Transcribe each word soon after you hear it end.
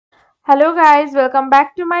Hello guys, welcome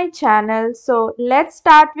back to my channel. So let's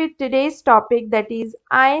start with today's topic, that is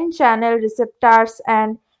ion channel receptors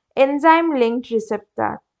and enzyme linked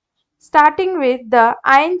receptor. Starting with the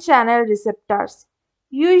ion channel receptors.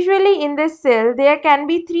 Usually in the cell there can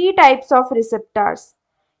be three types of receptors.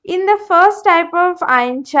 In the first type of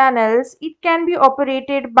ion channels, it can be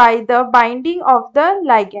operated by the binding of the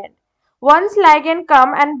ligand. Once ligand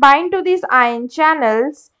come and bind to these ion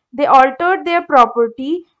channels, they alter their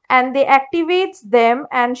property and they activate them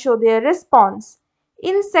and show their response.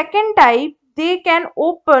 In second type, they can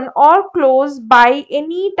open or close by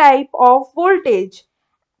any type of voltage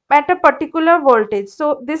at a particular voltage.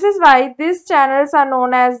 So this is why these channels are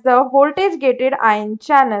known as the voltage gated ion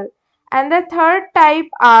channel. And the third type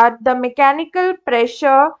are the mechanical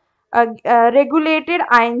pressure regulated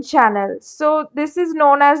ion channels. So this is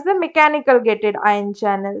known as the mechanical gated ion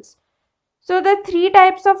channels. So the three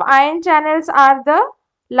types of ion channels are the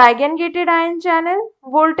ligand gated ion channel,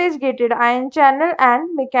 voltage gated ion channel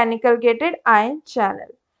and mechanical gated ion channel.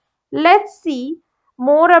 Let's see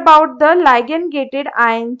more about the ligand gated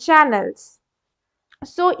ion channels.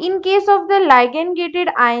 So in case of the ligand gated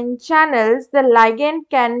ion channels, the ligand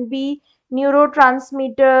can be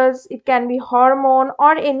neurotransmitters, it can be hormone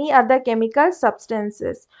or any other chemical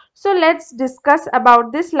substances. So let's discuss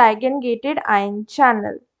about this ligand gated ion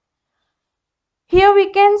channel. Here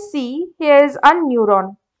we can see, here is a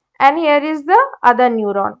neuron and here is the other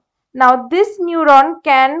neuron. Now this neuron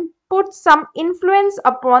can put some influence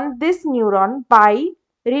upon this neuron by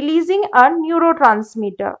releasing a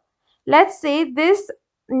neurotransmitter. Let's say this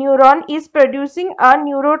neuron is producing a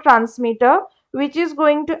neurotransmitter which is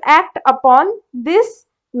going to act upon this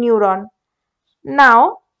neuron.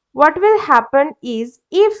 Now, what will happen is,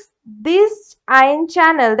 if this ion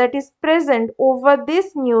channel that is present over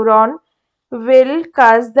this neuron will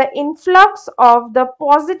cause the influx of the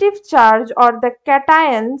positive charge or the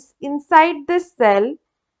cations inside the cell,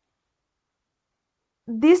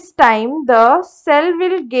 this time the cell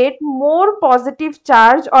will get more positive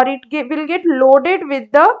charge or will get loaded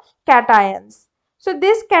with the cations. So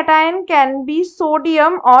this cation can be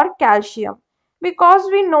sodium or calcium, because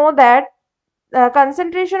we know that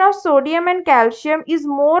concentration of sodium and calcium is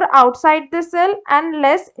more outside the cell and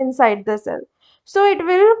less inside the cell. So it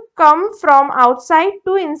will come from outside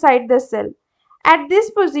to inside the cell. At this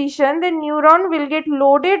position, the neuron will get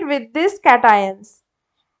loaded with these cations.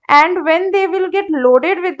 And when they will get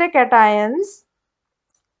loaded with the cations,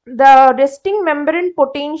 the resting membrane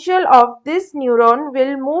potential of this neuron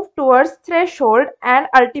will move towards threshold and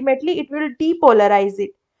ultimately it will depolarize it.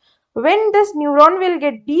 When this neuron will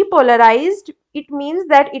get depolarized, it means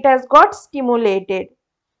that it has got stimulated.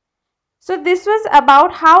 So this was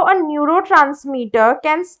about how a neurotransmitter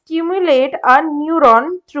can stimulate a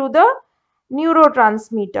neuron through the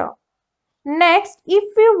neurotransmitter. Next, if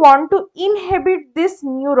we want to inhibit this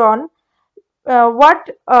neuron,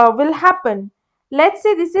 what will happen? Let's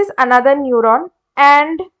say this is another neuron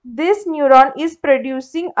and this neuron is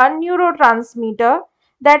producing a neurotransmitter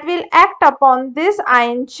that will act upon this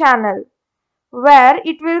ion channel, where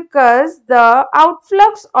it will cause the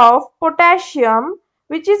outflux of potassium,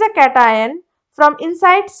 which is a cation, from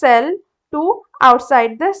inside cell to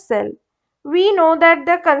outside the cell. We know that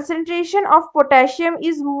the concentration of potassium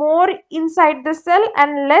is more inside the cell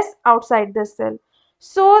and less outside the cell.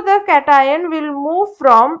 So the cation will move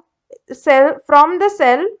from the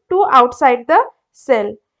cell to outside the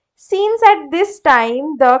cell. Since at this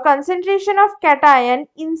time the concentration of cation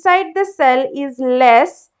inside the cell is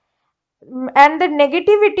less and the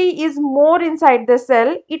negativity is more inside the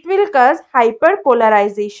cell, it will cause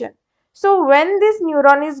hyperpolarization. So when this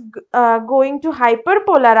neuron is going to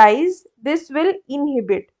hyperpolarize, this will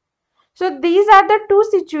inhibit. So these are the two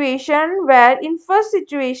situations where in first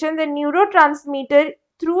situation the neurotransmitter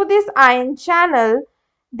through this ion channel,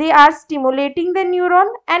 they are stimulating the neuron,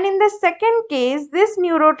 and in the second case this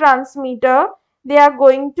neurotransmitter, they are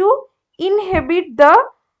going to inhibit the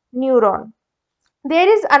neuron. There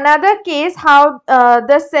is another case how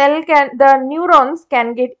the neurons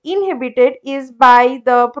can get inhibited is by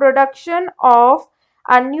the production of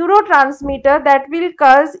a neurotransmitter that will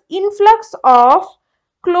cause influx of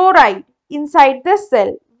chloride inside the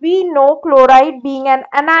cell. We know chloride being an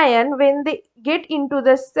anion, when they get into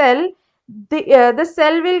the cell, the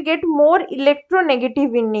cell will get more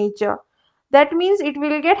electronegative in nature. That means it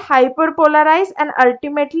will get hyperpolarized and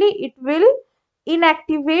ultimately it will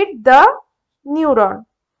inactivate the neuron.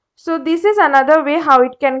 So this is another way how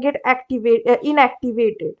it can get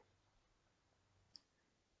inactivated.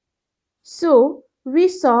 So we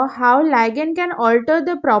saw how ligand can alter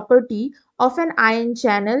the property of an ion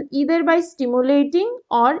channel either by stimulating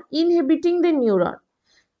or inhibiting the neuron.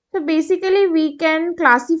 So basically we can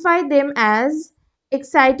classify them as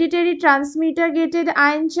excitatory transmitter gated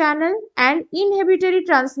ion channel and inhibitory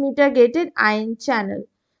transmitter gated ion channel.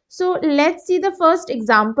 So let's see the first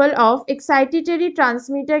example of excitatory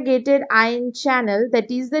transmitter gated ion channel,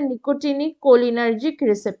 that is the nicotinic cholinergic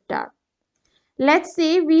receptor. Let's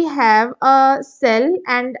say we have a cell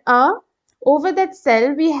and over that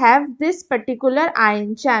cell we have this particular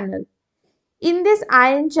ion channel. In this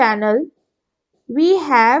ion channel we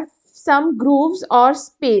have some grooves or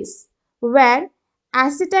space where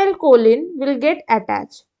acetylcholine will get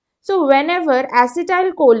attached. So whenever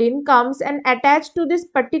acetylcholine comes and attached to this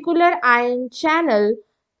particular ion channel,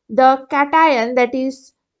 the cation, that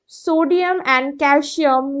is sodium and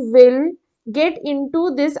calcium, will get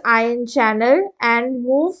into this ion channel and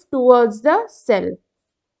move towards the cell.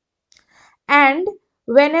 And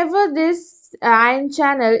whenever this ion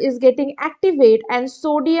channel is getting activated and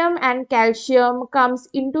sodium and calcium comes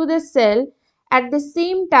into the cell, at the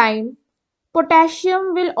same time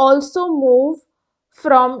potassium will also move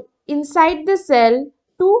from inside the cell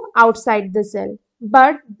to outside the cell,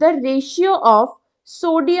 but the ratio of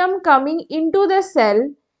sodium coming into the cell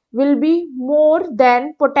will be more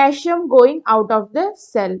than potassium going out of the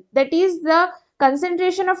cell. That is, the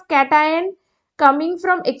concentration of cation coming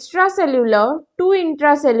from extracellular to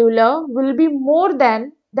intracellular will be more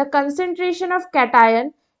than the concentration of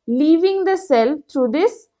cation leaving the cell through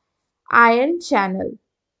this ion channel.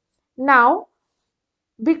 Now,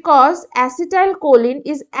 because acetylcholine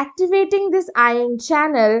is activating this ion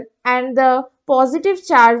channel and the positive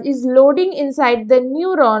charge is loading inside the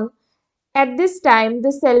neuron, at this time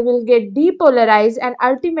the cell will get depolarized and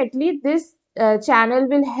ultimately this channel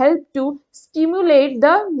will help to stimulate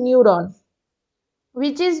the neuron,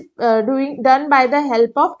 which is done by the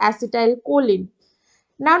help of acetylcholine.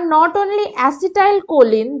 Now, not only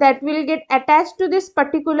acetylcholine that will get attached to this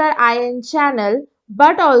particular ion channel,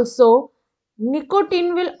 but also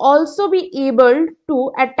nicotine will also be able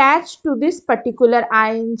to attach to this particular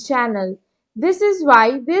ion channel. This is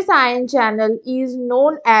why this ion channel is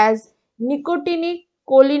known as nicotinic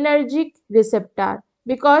cholinergic receptor,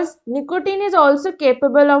 because nicotine is also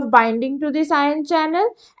capable of binding to this ion channel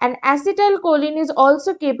and acetylcholine is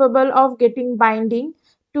also capable of getting binding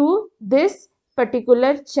to this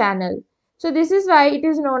particular channel. So this is why it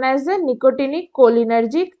is known as the nicotinic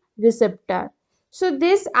cholinergic receptor. So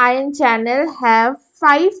this ion channel have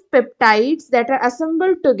 5 peptides that are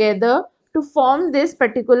assembled together to form this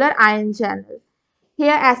particular ion channel.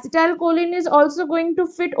 Here acetylcholine is also going to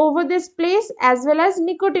fit over this place, as well as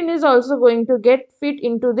nicotine is also going to get fit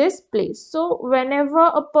into this place. So whenever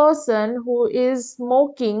a person who is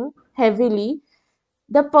smoking heavily,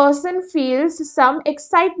 the person feels some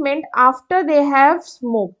excitement after they have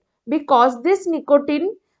smoked, because this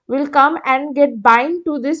nicotine will come and get bind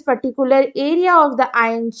to this particular area of the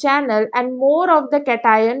ion channel and more of the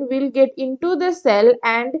cation will get into the cell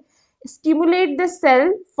and stimulate the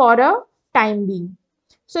cell for a time being.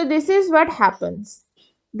 So this is what happens.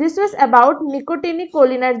 This was about nicotinic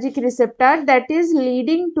cholinergic receptor that is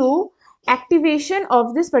leading to activation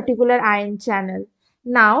of this particular ion channel.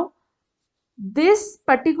 Now, this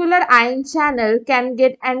particular ion channel can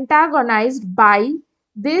get antagonized by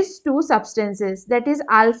these two substances, that is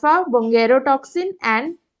alpha bungarotoxin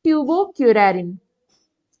and tubocurarin.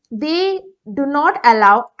 They do not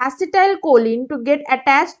allow acetylcholine to get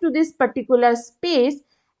attached to this particular space.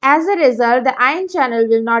 As a result, the ion channel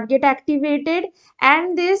will not get activated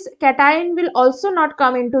and this cation will also not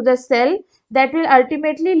come into the cell, that will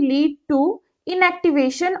ultimately lead to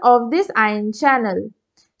inactivation of this ion channel.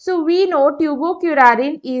 So we know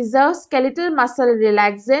tubocurarin is a skeletal muscle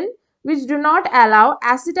relaxant which do not allow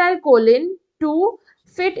acetylcholine to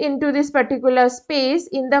fit into this particular space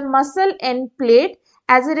in the muscle end plate.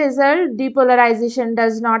 As a result, depolarization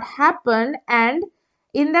does not happen and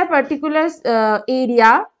in the particular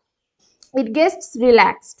area it gets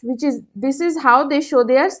relaxed, which is, this is how they show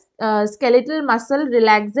their skeletal muscle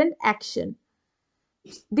relaxant action.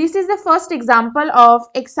 This is the first example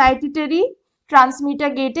of excitatory transmitter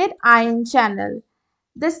gated ion channel.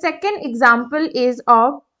 The second example is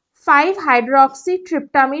of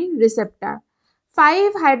 5-hydroxytryptamine receptor.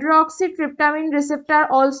 5-hydroxytryptamine receptor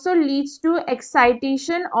also leads to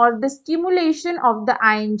excitation or the stimulation of the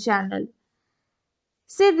ion channel.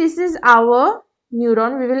 Say this is our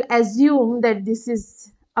neuron. We will assume that this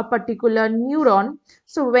is a particular neuron.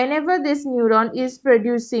 So whenever this neuron is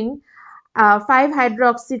producing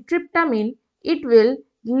 5-hydroxytryptamine, it will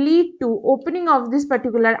lead to opening of this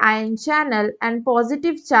particular ion channel, and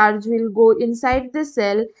positive charge will go inside the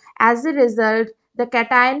cell. As a result, the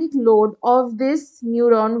cationic load of this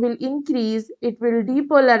neuron will increase, it will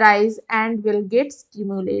depolarize and will get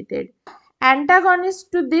stimulated.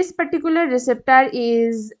 Antagonist to this particular receptor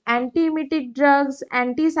is antiemetic drugs,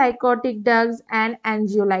 antipsychotic drugs, and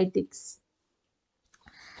anxiolytics.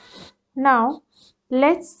 Now,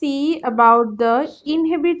 let's see about the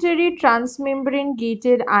inhibitory transmembrane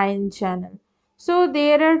gated ion channel. So,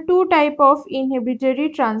 there are two type of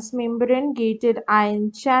inhibitory transmembrane gated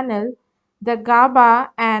ion channel, the GABA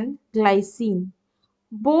and glycine.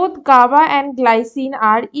 Both GABA and glycine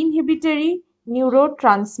are inhibitory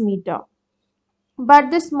neurotransmitter.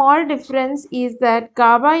 But the small difference is that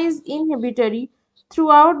GABA is inhibitory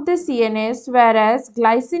throughout the CNS, whereas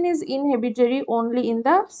glycine is inhibitory only in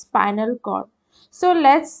the spinal cord. So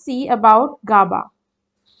let's see about GABA.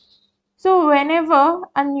 So whenever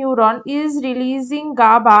a neuron is releasing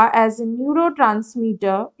GABA as a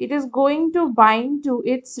neurotransmitter, it is going to bind to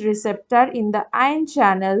its receptor in the ion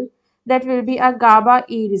channel, that will be a GABA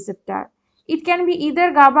A receptor. It can be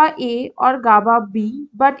either GABA A or GABA B,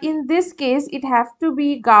 but in this case it have to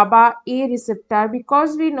be GABA A receptor,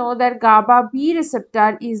 because we know that GABA B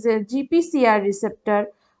receptor is a GPCR receptor,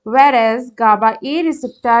 whereas GABA A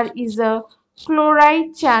receptor is a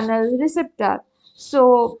chloride channel receptor.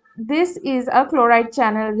 So this is a chloride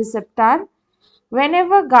channel receptor.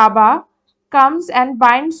 Whenever GABA comes and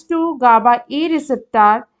binds to GABA A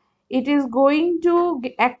receptor, it is going to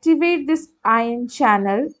activate this ion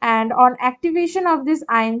channel, and on activation of this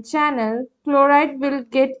ion channel, chloride will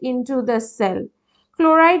get into the cell.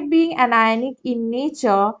 Chloride being anionic in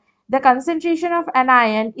nature, the concentration of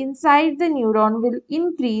anion inside the neuron will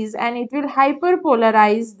increase and it will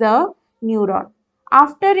hyperpolarize the neuron.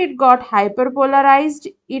 After it got hyperpolarized,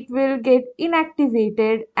 it will get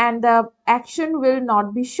inactivated and the action will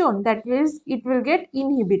not be shown. That means it will get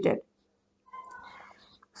inhibited.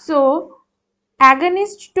 So,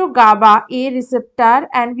 agonist to GABA A receptor,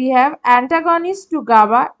 and we have antagonist to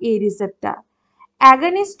GABA A receptor.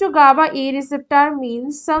 Agonist to GABA A receptor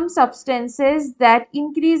means some substances that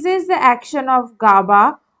increases the action of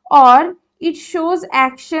GABA, or it shows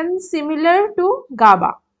action similar to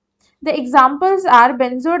GABA. The examples are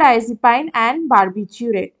benzodiazepine and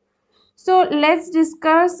barbiturate. So let's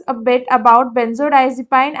discuss a bit about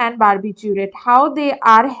benzodiazepine and barbiturate, how they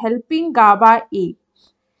are helping GABA A.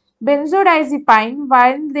 Benzodiazepine,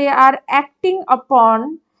 while they are acting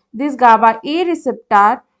upon this GABA A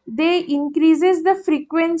receptor, they increases the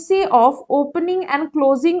frequency of opening and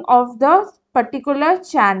closing of the particular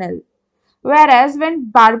channel. Whereas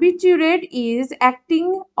when barbiturate is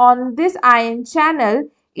acting on this ion channel,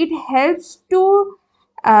 it helps to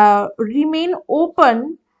remain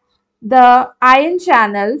open the ion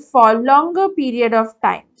channel for longer period of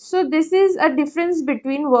time. So this is a difference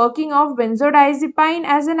between working of benzodiazepine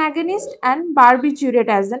as an agonist and barbiturate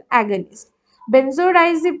as an agonist.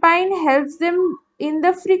 Benzodiazepine helps them in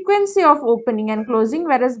the frequency of opening and closing,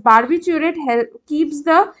 whereas barbiturate keeps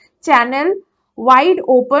the channel wide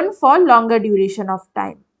open for longer duration of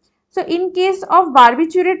time. So in case of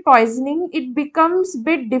barbiturate poisoning, it becomes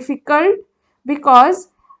bit difficult, because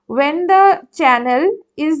when the channel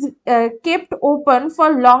is kept open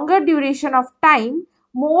for longer duration of time,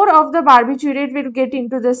 more of the barbiturate will get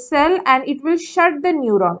into the cell and it will shut the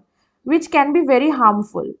neuron, which can be very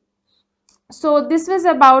harmful. So this was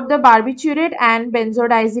about the barbiturate and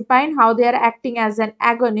benzodiazepine, how they are acting as an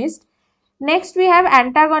agonist. Next, we have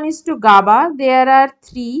antagonists to GABA. There are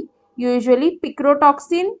three, usually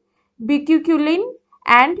picrotoxin, bicuculin,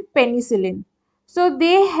 and penicillin. So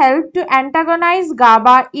they help to antagonize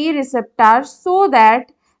GABA A receptor so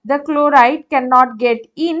that the chloride cannot get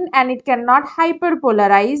in and it cannot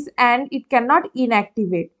hyperpolarize and it cannot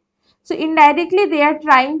inactivate. So indirectly they are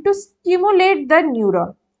trying to stimulate the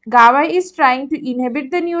neuron. GABA is trying to inhibit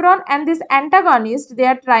the neuron, and this antagonist, they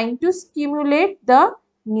are trying to stimulate the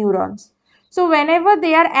neurons. So whenever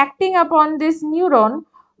they are acting upon this neuron,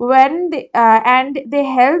 and they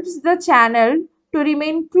helps the channel to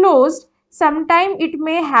remain closed, sometime it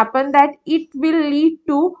may happen that it will lead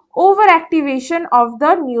to overactivation of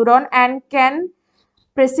the neuron and can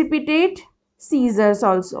precipitate seizures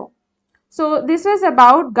also. So this was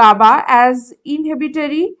about GABA as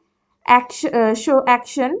inhibitory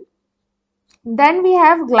action. Then we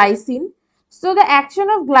have glycine. So the action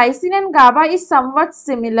of glycine and GABA is somewhat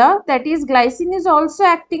similar. That is, glycine is also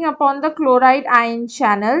acting upon the chloride ion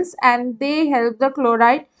channels, and they help the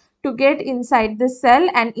chloride to get inside the cell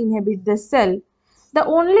and inhibit the cell. The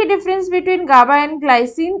only difference between GABA and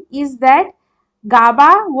glycine is that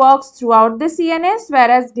GABA works throughout the CNS,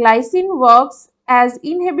 whereas glycine works as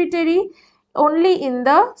inhibitory only in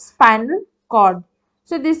the spinal cord.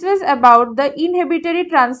 So this was about the inhibitory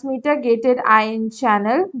transmitter gated ion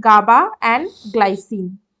channel, GABA and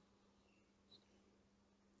glycine.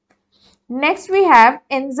 Next we have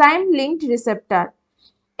enzyme linked receptor.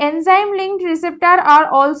 Enzyme linked receptor are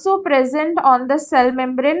also present on the cell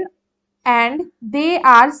membrane and they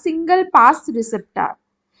are single pass receptor.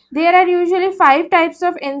 There are usually 5 types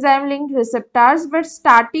of enzyme linked receptors, but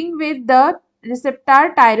starting with the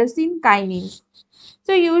receptor tyrosine kinase.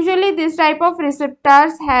 So usually this type of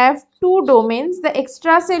receptors have two domains, the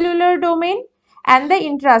extracellular domain and the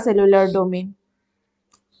intracellular domain.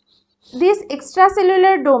 This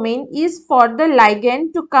extracellular domain is for the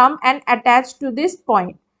ligand to come and attach to this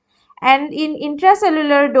point. And in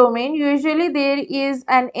intracellular domain, usually there is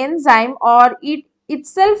an enzyme or it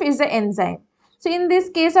itself is an enzyme. So in this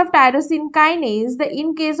case of tyrosine kinase,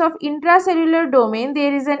 in case of intracellular domain,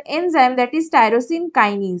 there is an enzyme that is tyrosine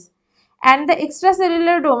kinase. And the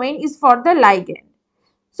extracellular domain is for the ligand.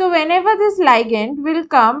 So whenever this ligand will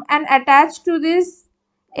come and attach to this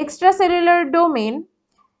extracellular domain,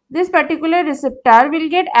 this particular receptor will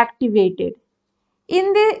get activated.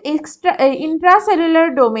 In the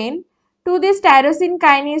intracellular domain, to this tyrosine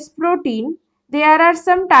kinase protein, there are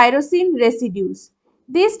some tyrosine residues.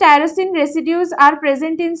 These tyrosine residues are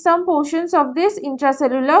present in some portions of this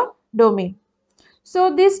intracellular domain.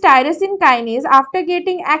 So this tyrosine kinase, after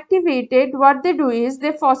getting activated, what they do is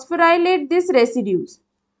they phosphorylate these residues.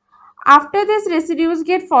 After these residues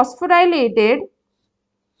get phosphorylated,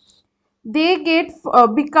 they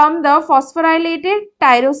become the phosphorylated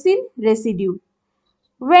tyrosine residue.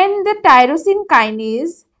 When the tyrosine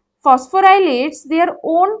kinase phosphorylates their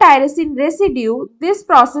own tyrosine residue, this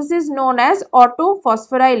process is known as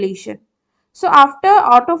autophosphorylation. So after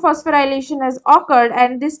autophosphorylation has occurred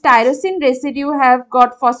and this tyrosine residue have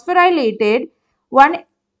got phosphorylated, one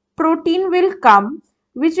protein will come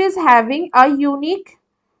which is having a unique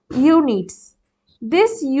units.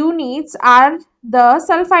 These units are the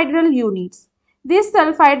sulfhydryl units. These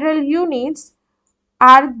sulfhydryl units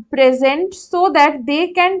are present so that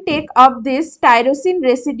they can take up this tyrosine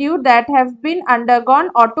residue that have been undergone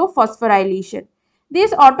autophosphorylation.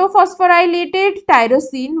 This autophosphorylated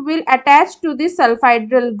tyrosine will attach to this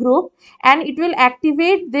sulfhydryl group and it will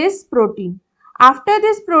activate this protein. After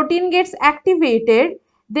this protein gets activated,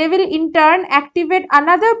 they will in turn activate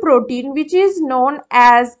another protein which is known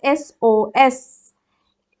as SOS.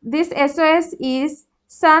 This SOS is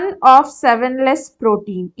son of 7-less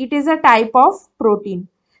protein. It is a type of protein.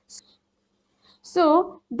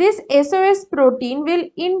 So, this SOS protein will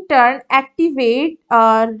in turn activate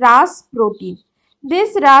RAS protein.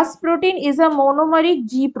 This RAS protein is a monomeric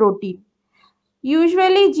G protein.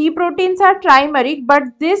 Usually G proteins are trimeric, but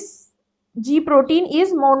this G protein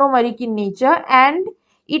is monomeric in nature and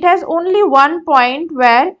it has only one point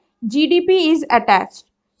where GDP is attached.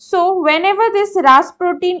 So whenever this RAS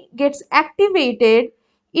protein gets activated,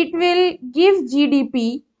 it will give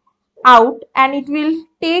GDP out and it will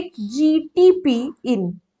take GTP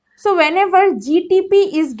in. So whenever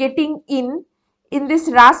GTP is getting in this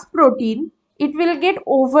RAS protein, it will get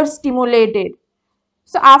overstimulated.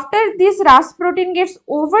 So after this RAS protein gets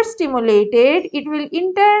overstimulated, it will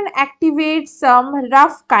in turn activate some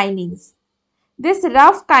RAF kinase. This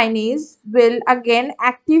RAF kinase will again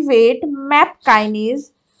activate MAP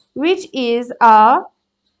kinase, which is a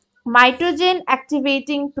mitogen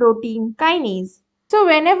activating protein kinase. So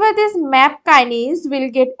whenever this MAP kinase will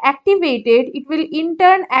get activated, it will in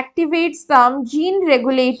turn activate some gene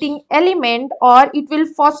regulating element or it will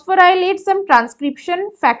phosphorylate some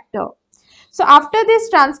transcription factor. So after this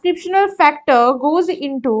transcriptional factor goes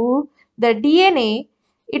into the DNA,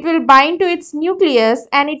 it will bind to its nucleus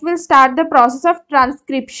and it will start the process of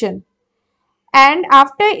transcription. And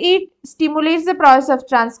after it stimulates the process of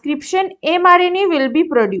transcription, mRNA will be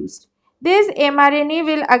produced. This mRNA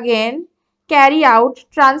will again carry out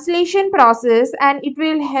translation process and it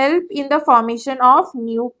will help in the formation of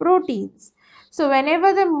new proteins. So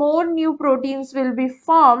whenever the more new proteins will be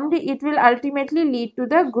formed, it will ultimately lead to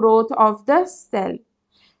the growth of the cell.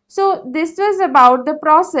 So this was about the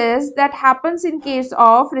process that happens in case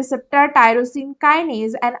of receptor tyrosine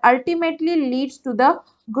kinase and ultimately leads to the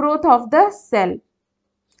growth of the cell.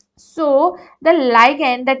 So the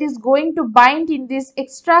ligand that is going to bind in this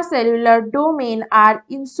extracellular domain are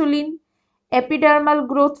insulin, epidermal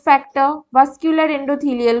growth factor, vascular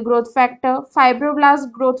endothelial growth factor,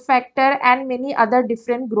 fibroblast growth factor and many other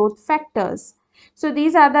different growth factors. So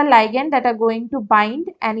these are the ligand that are going to bind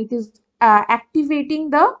and it is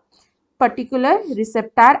activating the particular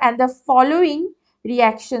receptor, and the following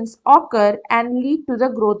reactions occur and lead to the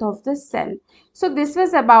growth of the cell. So this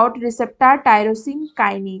was about receptor tyrosine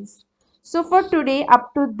kinase. So for today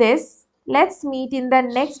up to this, let's meet in the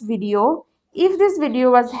next video. If this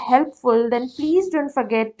video was helpful, then please don't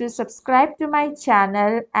forget to subscribe to my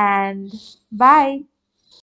channel, and bye.